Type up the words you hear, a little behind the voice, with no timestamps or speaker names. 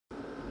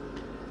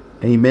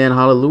Amen.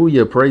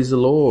 Hallelujah. Praise the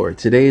Lord.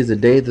 Today is the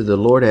day that the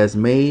Lord has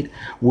made.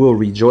 We'll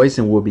rejoice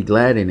and we'll be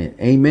glad in it.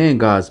 Amen,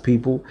 God's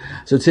people.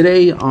 So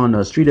today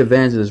on Street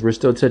Evangelist, we're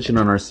still touching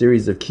on our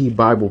series of key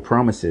Bible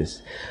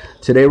promises.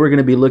 Today we're going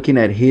to be looking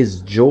at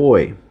His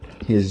joy.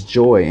 His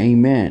joy.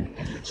 Amen.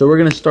 So we're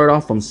going to start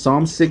off from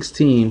Psalm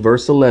 16,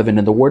 verse 11,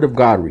 and the Word of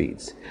God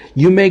reads,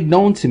 "You make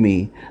known to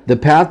me the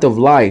path of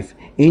life.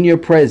 In your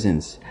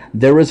presence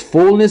there is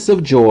fullness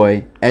of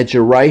joy. At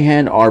your right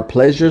hand are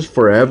pleasures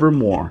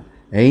forevermore."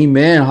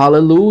 Amen.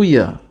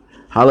 Hallelujah.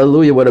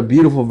 Hallelujah. What a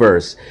beautiful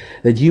verse.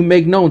 "That you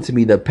make known to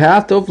me the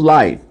path of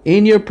life.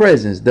 In your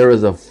presence there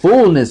is a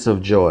fullness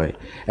of joy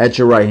at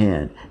your right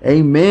hand."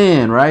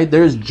 Amen. Right?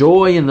 There's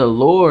joy in the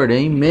Lord.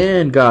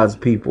 Amen, God's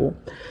people.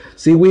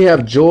 See, we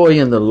have joy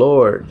in the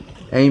Lord.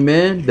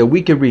 Amen. That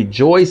we can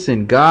rejoice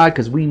in God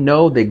because we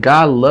know that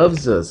God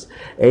loves us.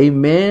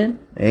 Amen.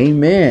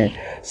 Amen.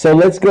 So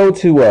let's go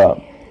to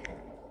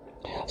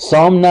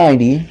Psalm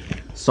 90.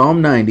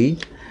 Psalm 90.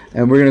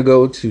 And we're going to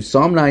go to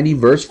Psalm 90,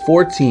 verse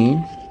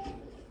 14.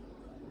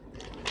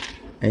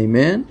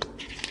 Amen.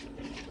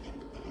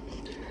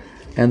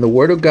 And the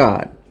Word of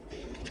God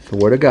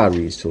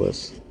reads to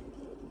us.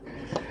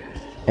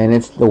 And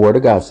it's the Word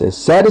of God says,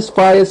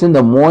 "Satisfy us in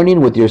the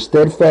morning with your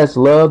steadfast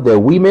love,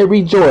 that we may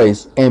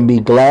rejoice and be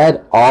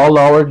glad all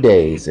our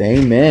days."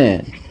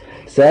 Amen.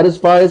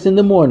 Satisfy us in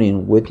the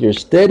morning with your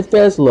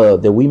steadfast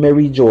love, that we may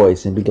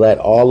rejoice and be glad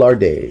all our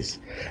days.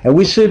 And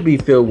we should be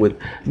filled with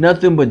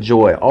nothing but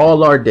joy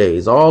all our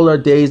days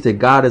that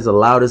God has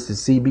allowed us to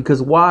see.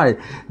 Because why?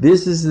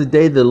 This is the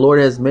day the Lord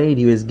has made.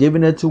 He has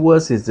given it to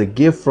us. It's a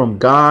gift from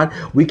God.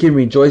 We can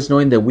rejoice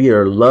knowing that we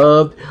are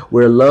loved.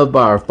 We're loved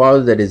by our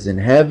Father that is in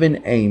heaven.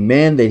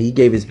 Amen. That He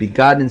gave His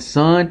begotten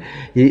Son.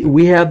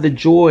 We have the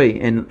joy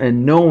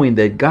and knowing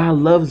that God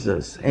loves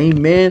us.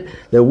 Amen.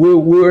 That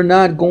we're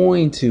not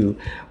going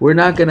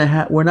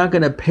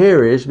to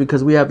perish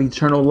because we have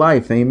eternal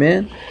life.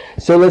 Amen.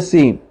 So let's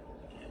see.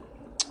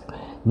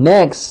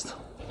 Next,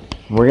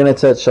 we're going to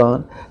touch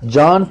on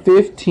John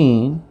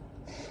 15,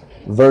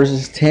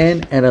 verses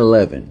 10 and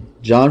 11.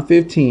 John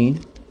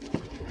 15,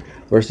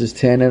 verses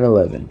 10 and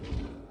 11.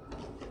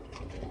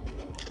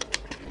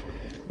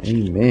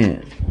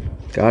 Amen.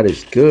 God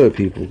is good,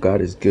 people.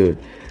 God is good.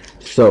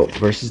 So,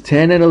 verses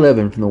 10 and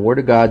 11 from the Word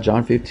of God,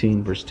 John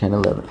 15, verse 10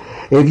 and 11.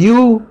 "If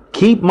you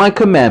keep my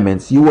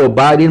commandments, you will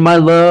abide in my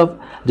love,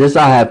 just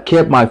as I have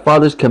kept my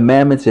Father's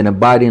commandments and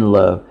abide in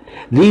love.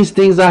 These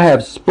things I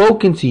have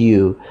spoken to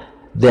you,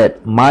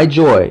 that my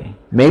joy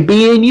may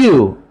be in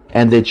you,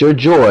 and that your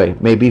joy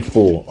may be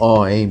full."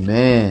 Oh,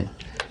 amen.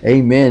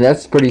 Amen.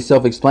 That's pretty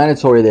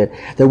self-explanatory there.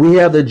 That we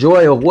have the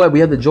joy of what?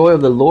 We have the joy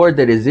of the Lord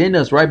that is in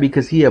us, right?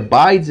 Because He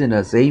abides in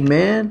us.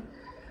 Amen.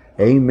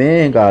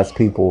 Amen, God's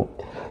people.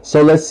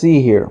 So let's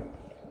see here.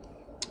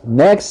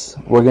 Next,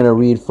 we're going to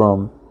read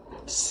from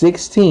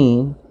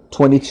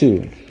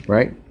 16:22,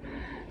 right?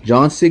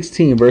 John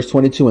 16, verse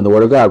 22, and the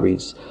Word of God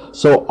reads,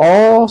 "So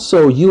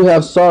also you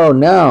have sorrow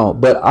now,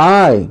 but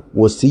I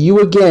will see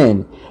you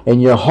again,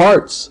 and your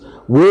hearts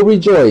will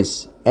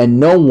rejoice, and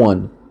no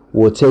one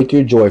will take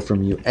your joy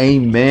from you."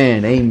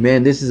 Amen.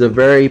 Amen. This is a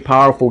very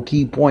powerful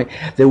key point,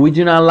 that we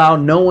do not allow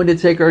no one to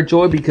take our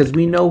joy because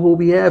we know who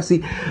we have.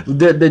 See,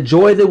 the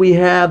joy that we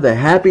have, the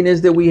happiness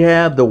that we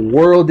have, the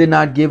world did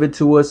not give it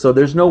to us. So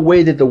there's no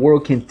way that the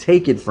world can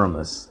take it from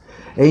us.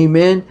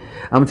 Amen.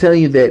 I'm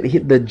telling you that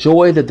the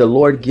joy that the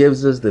Lord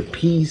gives us, the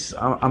peace,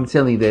 I'm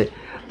telling you that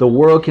the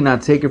world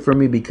cannot take it from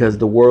me because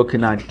the world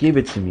cannot give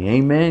it to me.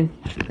 Amen.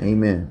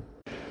 Amen.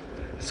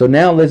 So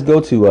now let's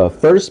go to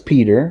 1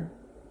 Peter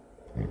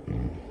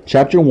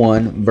chapter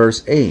 1,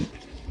 verse 8.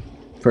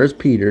 1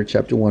 Peter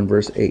chapter 1,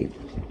 verse 8.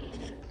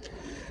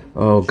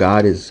 Oh,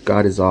 God is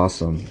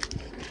awesome.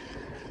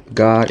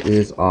 God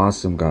is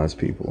awesome, God's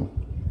people.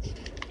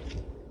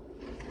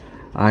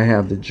 "I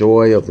have the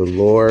joy of the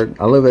Lord."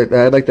 I love it.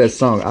 I like that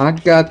song. "I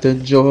got the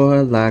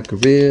joy like a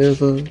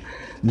river,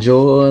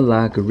 joy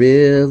like a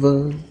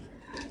river,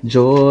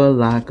 joy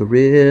like a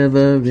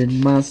river in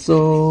my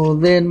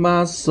soul, in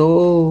my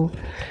soul."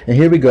 And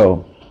here we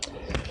go.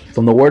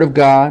 From the Word of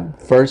God,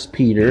 1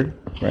 Peter,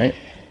 right?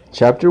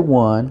 Chapter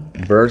 1,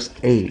 verse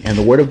 8. And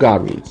the Word of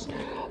God reads,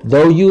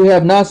 "Though you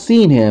have not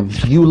seen Him,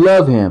 you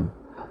love Him.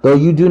 Though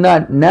you do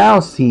not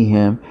now see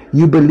Him,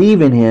 you believe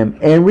in Him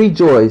and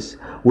rejoice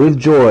with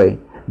joy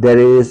that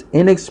is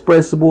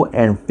inexpressible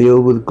and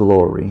filled with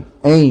glory."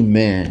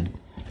 Amen.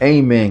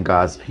 Amen,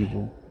 God's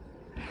people.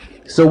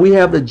 So we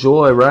have the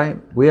joy, right?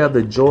 We have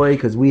the joy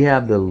because we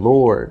have the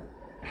Lord.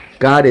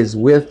 God is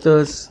with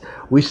us.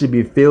 We should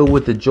be filled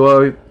with the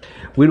joy.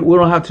 We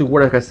don't have to,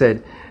 like I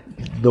said,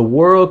 The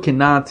world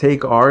cannot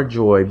take our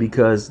joy,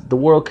 because the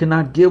world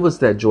cannot give us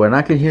that joy. And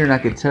I can hear and I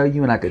can tell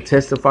you and I can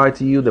testify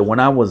to you that when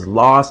I was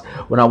lost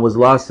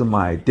in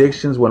my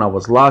addictions, when I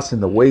was lost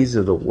in the ways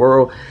of the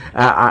world,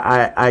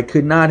 I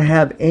could not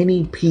have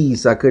any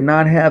peace. I could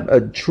not have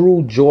a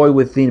true joy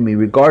within me,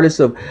 regardless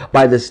of,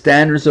 by the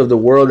standards of the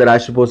world, that I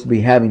was supposed to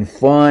be having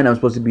fun. I'm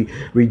supposed to be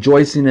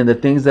rejoicing in the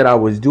things that I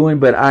was doing,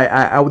 but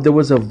I there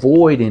was a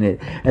void in it.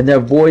 And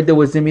that void that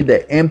was in me,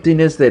 the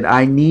emptiness that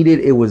I needed,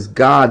 it was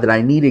God, that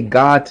I needed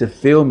God to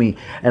fill me.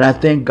 And I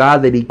thank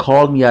God that He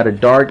called me out of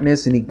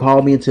darkness and He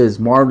called me into His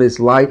marvelous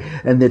light.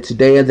 And that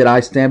today that I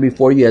stand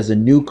before you as a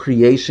new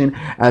creation,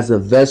 as a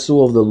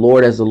vessel of the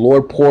Lord, as the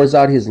Lord pours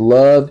out His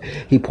love,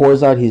 He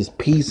pours out His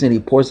peace, and He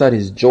pours out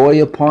His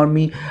joy upon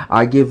me.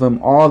 I give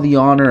Him all the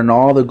honor and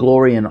all the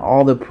glory and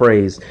all the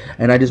praise.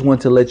 And I just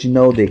want to let you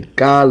know that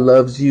God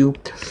loves you,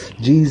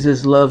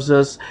 Jesus loves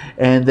us,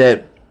 and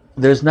that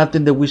there's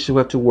nothing that we should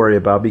have to worry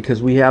about,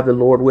 because we have the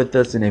Lord with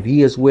us. And if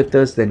He is with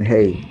us, then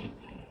hey,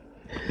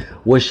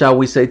 what shall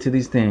we say to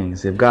these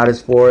things? If God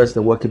is for us,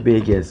 then what could be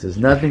against us?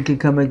 Nothing can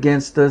come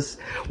against us.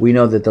 We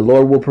know that the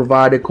Lord will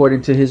provide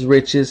according to His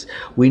riches.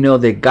 We know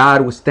that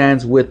God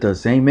stands with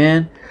us.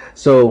 Amen.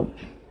 So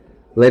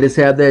let us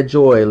have that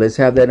joy. Let's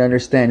have that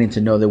understanding to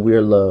know that we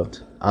are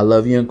loved. I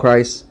love you in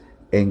Christ,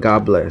 and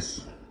God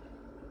bless.